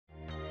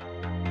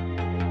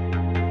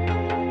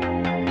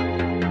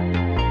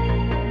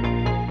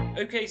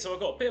Okay, so I've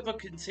got a bit of a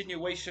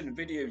continuation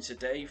video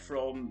today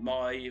from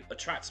my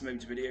Attract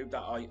Mode video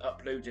that I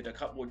uploaded a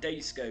couple of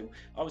days ago.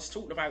 I was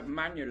talking about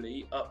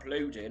manually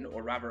uploading,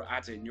 or rather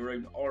adding, your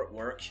own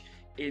artwork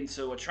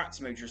into Attract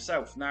Mode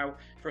yourself. Now,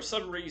 for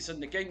some reason,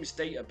 the game's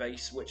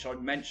database, which I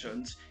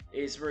mentioned,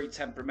 is very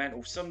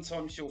temperamental.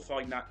 Sometimes you'll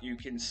find that you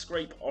can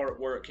scrape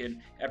artwork and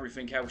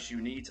everything else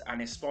you need,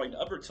 and it's fine.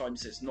 Other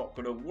times it's not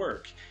going to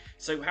work.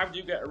 So how do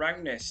you get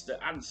around this?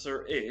 The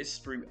answer is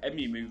through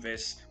Emu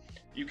Movies.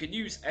 You can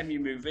use Emu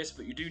Movies,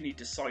 but you do need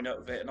to sign up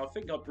with it, and I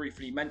think I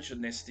briefly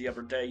mentioned this the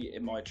other day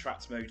in my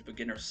Attract Mode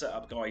beginner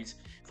setup guide.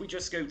 If we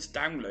just go to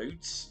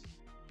downloads,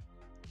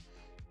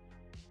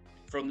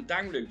 from the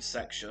downloads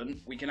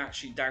section, we can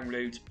actually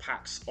download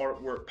packs,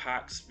 artwork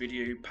packs,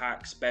 video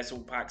packs, bezel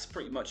packs,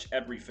 pretty much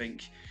everything.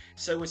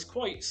 So it's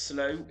quite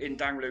slow in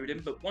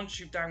downloading, but once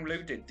you've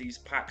downloaded these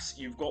packs,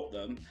 you've got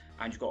them,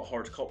 and you've got a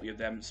hard copy of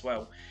them as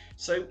well.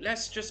 So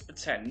let's just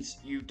pretend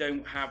you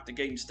don't have the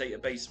game's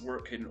database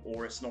working,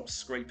 or it's not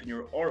scraping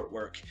your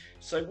artwork.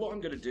 So what I'm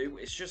going to do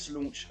is just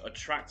launch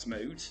Attract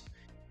Mode.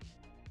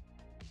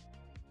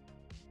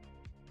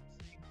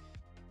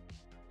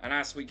 And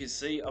as we can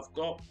see, I've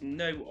got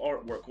no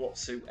artwork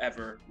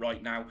whatsoever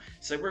right now.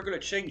 So we're going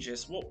to change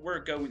this. What we're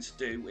going to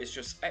do is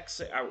just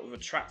exit out of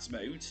Attract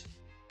Mode.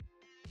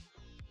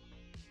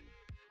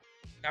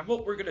 Now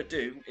what we're going to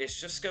do is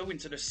just go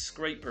into the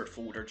scraper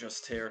folder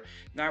just here.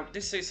 Now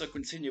this is a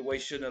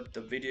continuation of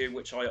the video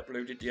which I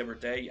uploaded the other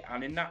day,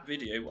 and in that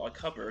video I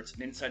covered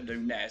Nintendo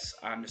NES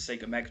and the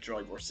Sega Mega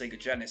Drive or Sega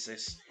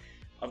Genesis.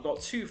 I've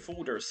got two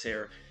folders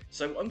here,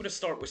 so I'm going to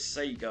start with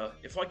Sega.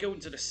 If I go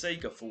into the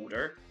Sega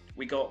folder,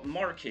 we got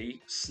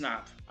Marquee,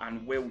 Snap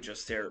and Will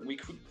just here. We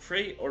could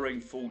create our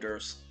own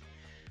folders.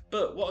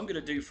 But what I'm going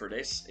to do for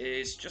this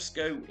is just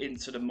go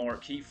into the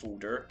Marquee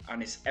folder,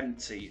 and it's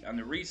empty. And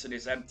the reason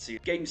it's empty,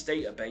 game's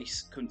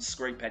database couldn't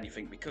scrape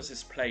anything because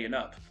it's playing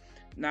up.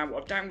 Now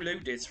I've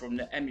downloaded from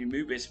the Emu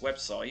Movies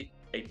website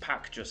a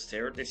pack just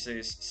here. This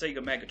is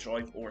Sega Mega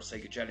Drive or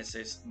Sega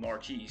Genesis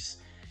Marquees.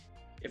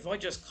 If I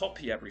just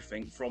copy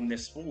everything from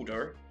this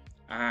folder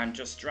and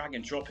just drag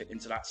and drop it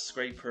into that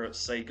scraper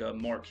Sega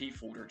Marquee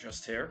folder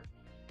just here,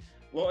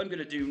 what I'm going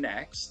to do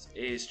next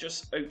is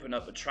just open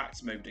up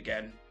Attract Mode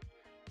again.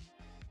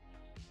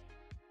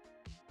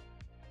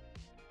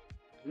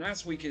 And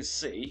as we can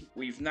see,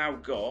 we've now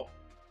got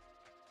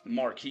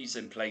marquees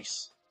in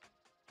place.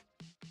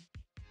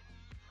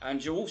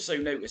 And you'll also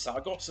notice that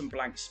I got some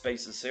blank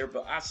spaces here,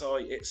 but as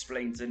I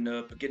explained in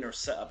the beginner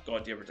setup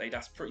guide the other day,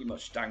 that's pretty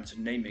much down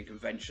to naming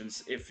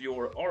conventions. If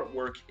your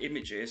artwork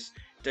images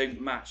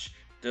don't match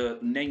the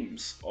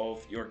names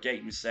of your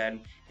games,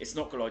 then it's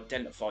not going to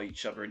identify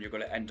each other and you're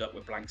going to end up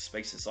with blank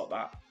spaces like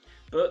that.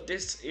 But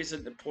this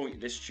isn't the point of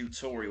this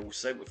tutorial,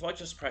 so if I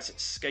just press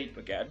escape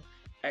again,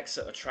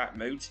 exit Attract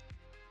Mode,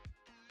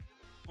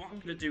 what I'm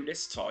going to do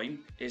this time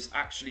is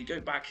actually go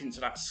back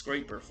into that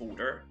scraper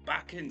folder,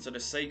 back into the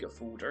Sega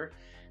folder,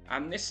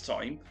 and this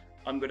time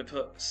I'm going to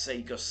put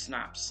Sega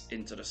Snaps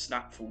into the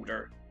Snap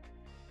folder.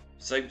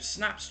 So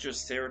Snaps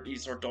just here,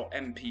 these are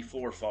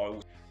 .mp4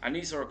 files, and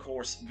these are of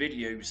course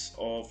videos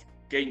of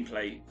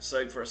gameplay.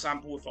 So for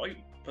example, if I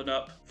open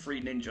up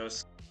Three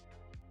Ninjas,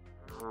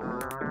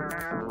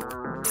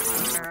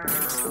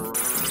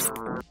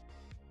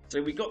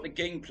 so we got the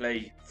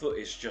gameplay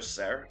footage just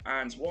there,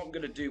 and what I'm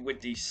going to do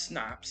with these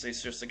snaps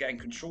is just again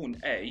Control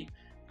and A,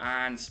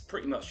 and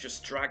pretty much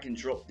just drag and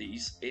drop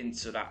these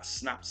into that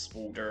snaps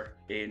folder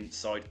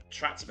inside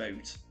Attract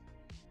Mode.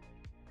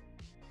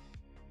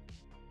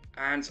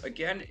 And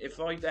again, if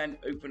I then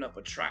open up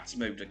Attract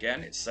Mode again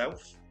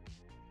itself,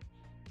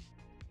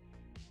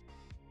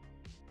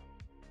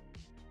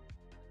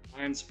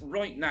 and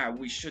right now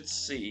we should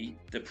see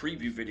the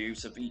preview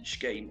videos of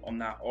each game on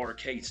that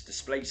arcade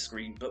display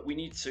screen, but we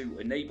need to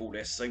enable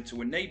this. So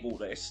to enable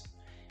this,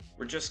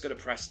 we're just going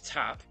to press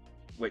Tab,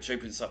 which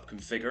opens up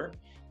Configure,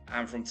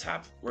 and from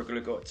Tab we're going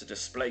to go to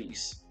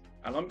Displays,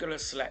 and I'm going to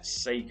select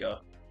Sega,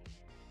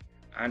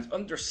 and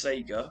under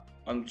Sega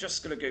I'm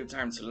just going to go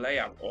down to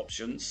Layout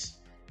Options,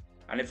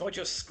 and if I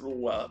just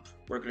scroll up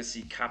we're going to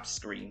see Cap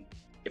Screen.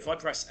 If I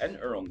press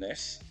Enter on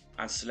this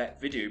and select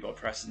Video by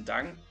pressing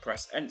down,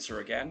 press Enter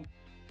again,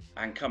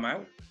 and come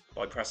out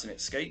by pressing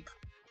Escape.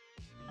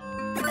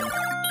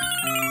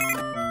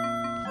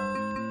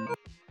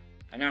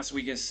 And as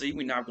we can see,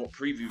 we now got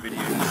preview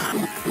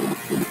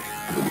videos.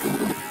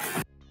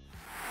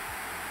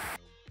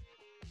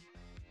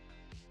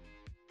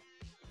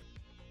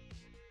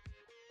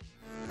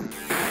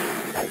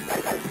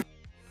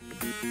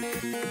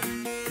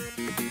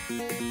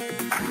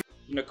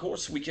 And of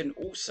course we can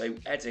also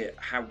edit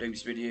how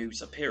those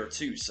videos appear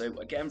too. So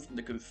again, from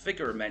the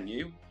configure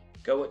menu,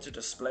 go up to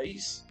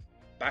displays,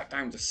 back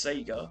down to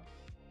Sega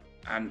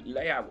and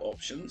layout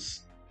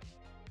options,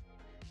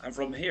 and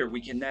from here we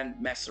can then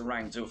mess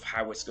around with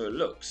how it's going to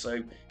look.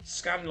 So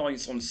scan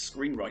lines on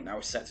screen right now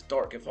is set to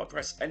dark. If I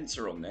press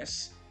enter on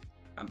this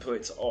and put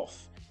it to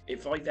off,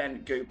 if I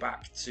then go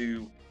back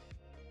to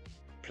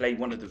play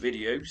one of the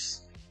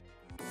videos,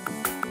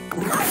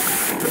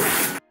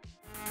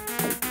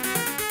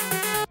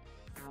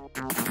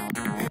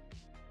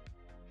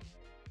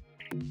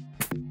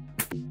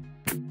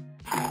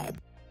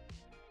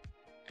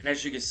 And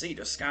as you can see,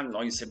 the scan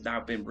lines have now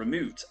been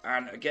removed.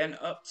 And again,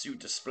 up to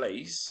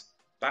displays,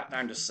 back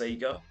down to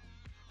Sega,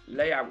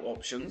 layout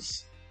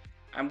options,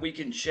 and we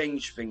can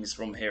change things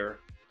from here.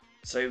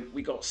 So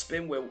we got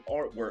spin wheel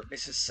artwork,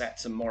 this is set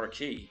to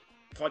marquee.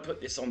 If I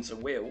put this onto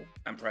wheel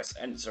and press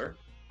enter,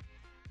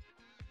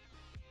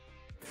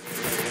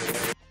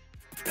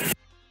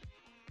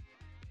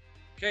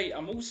 okay,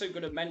 I'm also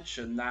going to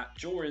mention that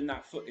during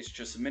that footage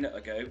just a minute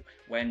ago,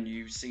 when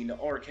you've seen the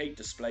arcade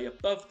display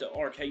above the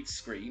arcade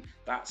screen,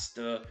 that's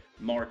the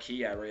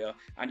marquee area,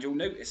 and you'll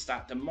notice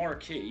that the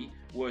marquee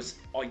was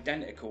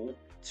identical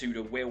to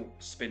the wheel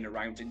spin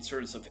around in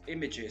terms of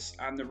images,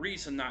 and the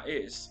reason that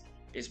is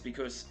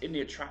because in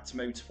the attract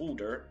mode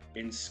folder,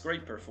 in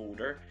scraper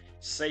folder,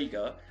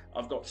 Sega,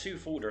 I've got two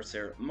folders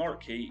here,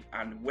 marquee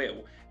and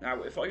wheel.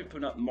 Now if I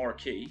open up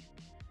marquee,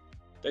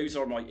 those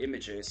are my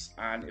images,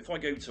 and if I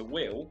go to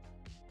wheel,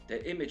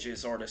 the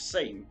images are the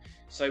same.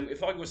 So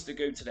if I was to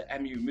go to the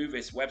Emu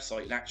Movies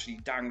website and actually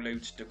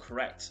download the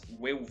correct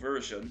wheel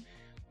version,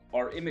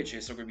 our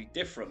images are going to be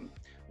different.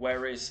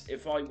 Whereas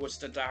if I was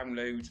to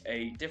download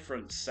a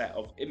different set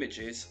of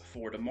images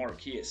for the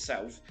marquee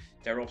itself,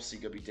 they're obviously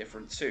going to be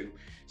different too.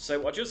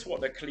 So I just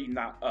want to clean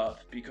that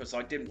up because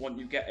I didn't want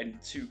you getting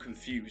too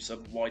confused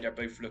of why they're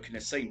both looking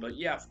the same. But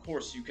yeah, of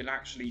course you can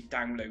actually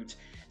download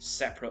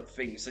separate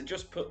things and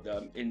just put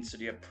them into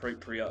the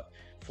appropriate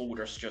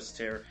folders just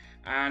here.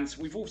 And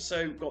we've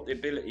also got the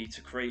ability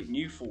to create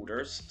new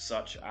folders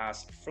such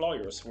as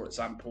flyers, for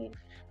example.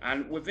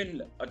 And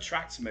within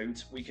attract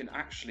mode, we can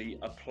actually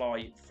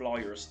apply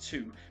flyers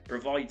too,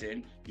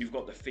 providing you've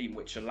got the theme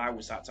which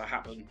allows that to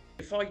happen.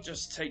 If I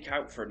just take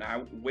out for now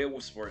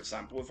wheels, for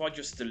example, if I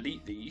just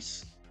delete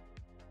these,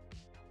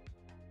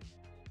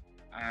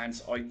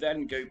 and I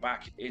then go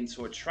back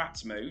into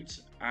attract mode,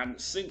 and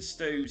since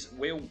those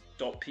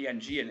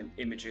wheel.png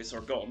images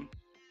are gone,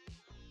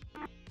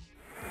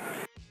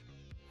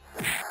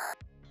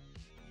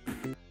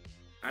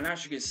 and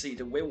as you can see,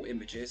 the wheel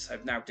images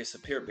have now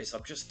disappeared because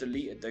I've just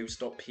deleted those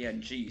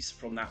 .pngs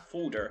from that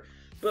folder,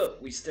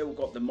 but we still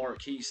got the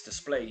marquees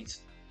displayed.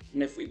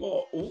 And if we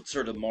want to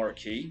alter the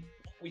marquee,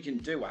 what we can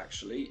do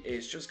actually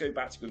is just go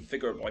back to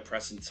configure by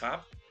pressing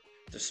tab,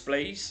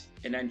 displays,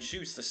 and then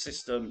choose the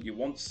system you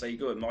want,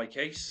 Sega in my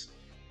case,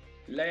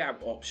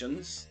 layout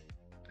options,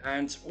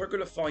 and we're going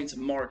to find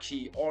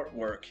marquee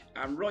artwork,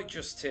 and right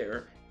just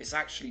here, it's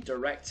actually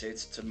directed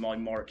to my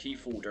marquee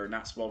folder, and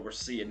that's why we're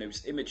seeing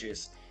those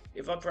images.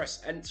 If I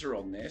press enter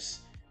on this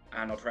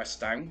and I press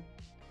down,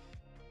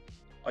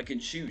 I can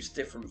choose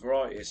different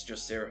varieties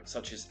just here,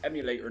 such as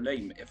emulator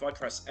name. If I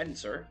press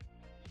enter,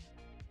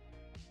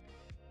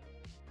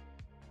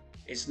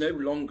 it's no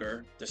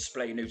longer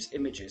displaying those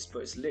images,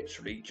 but it's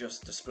literally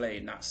just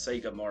displaying that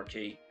Sega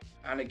marquee.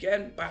 And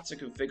again, back to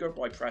configure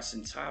by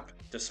pressing tab,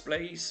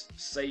 displays,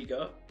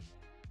 Sega,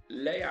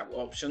 layout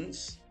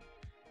options,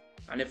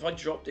 and if I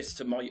drop this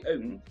to my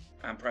own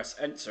and press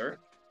enter,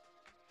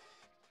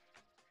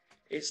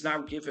 it's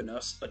now given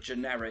us a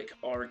generic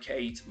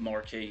arcade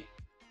marquee.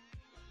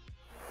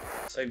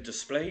 So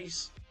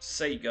displays,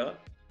 Sega,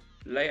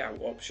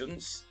 layout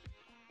options,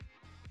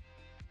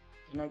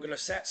 and I'm going to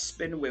set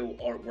spin wheel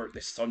artwork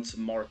this time to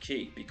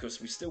marquee because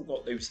we still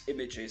got those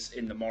images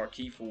in the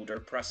marquee folder.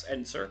 Press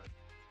enter.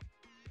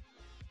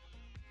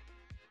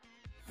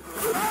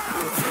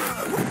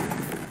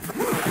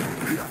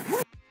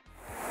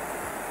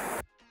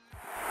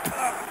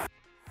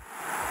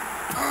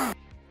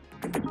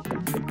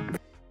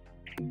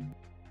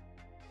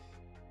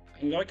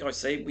 And like I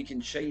say, we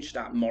can change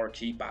that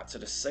marquee back to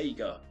the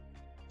Sega.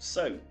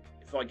 So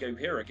if I go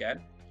here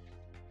again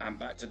and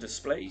back to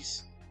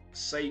displays,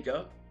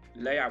 Sega,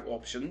 layout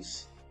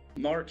options,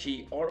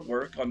 marquee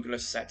artwork, I'm going to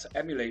set to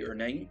emulator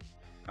name.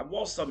 And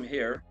whilst I'm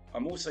here,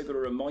 I'm also going to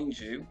remind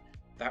you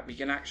that we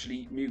can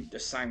actually mute the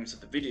sounds of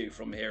the video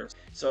from here.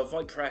 So if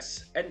I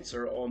press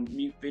enter on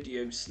mute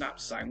video snap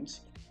sound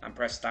and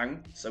press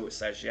down so it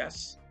says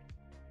yes,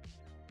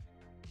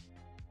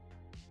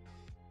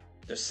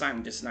 the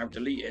sound is now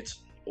deleted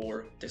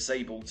or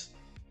disabled.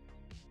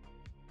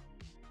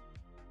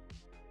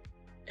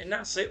 And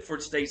that's it for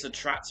today's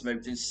attract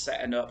mode in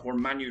setting up or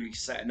manually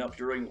setting up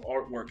your own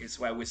artwork as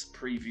well as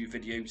preview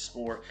videos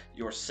for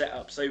your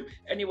setup. So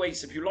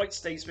anyways, if you liked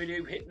today's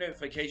video, hit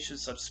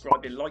notifications,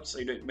 subscribe and like so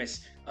you don't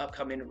miss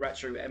upcoming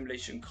retro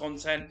emulation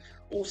content.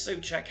 Also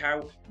check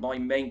out my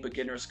main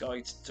beginner's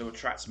guide to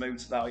attract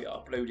modes that I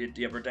uploaded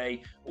the other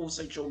day.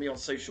 Also join me on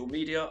social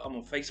media. I'm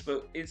on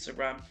Facebook,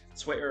 Instagram,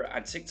 Twitter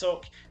and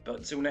TikTok. But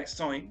until next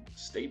time,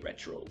 stay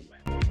retro.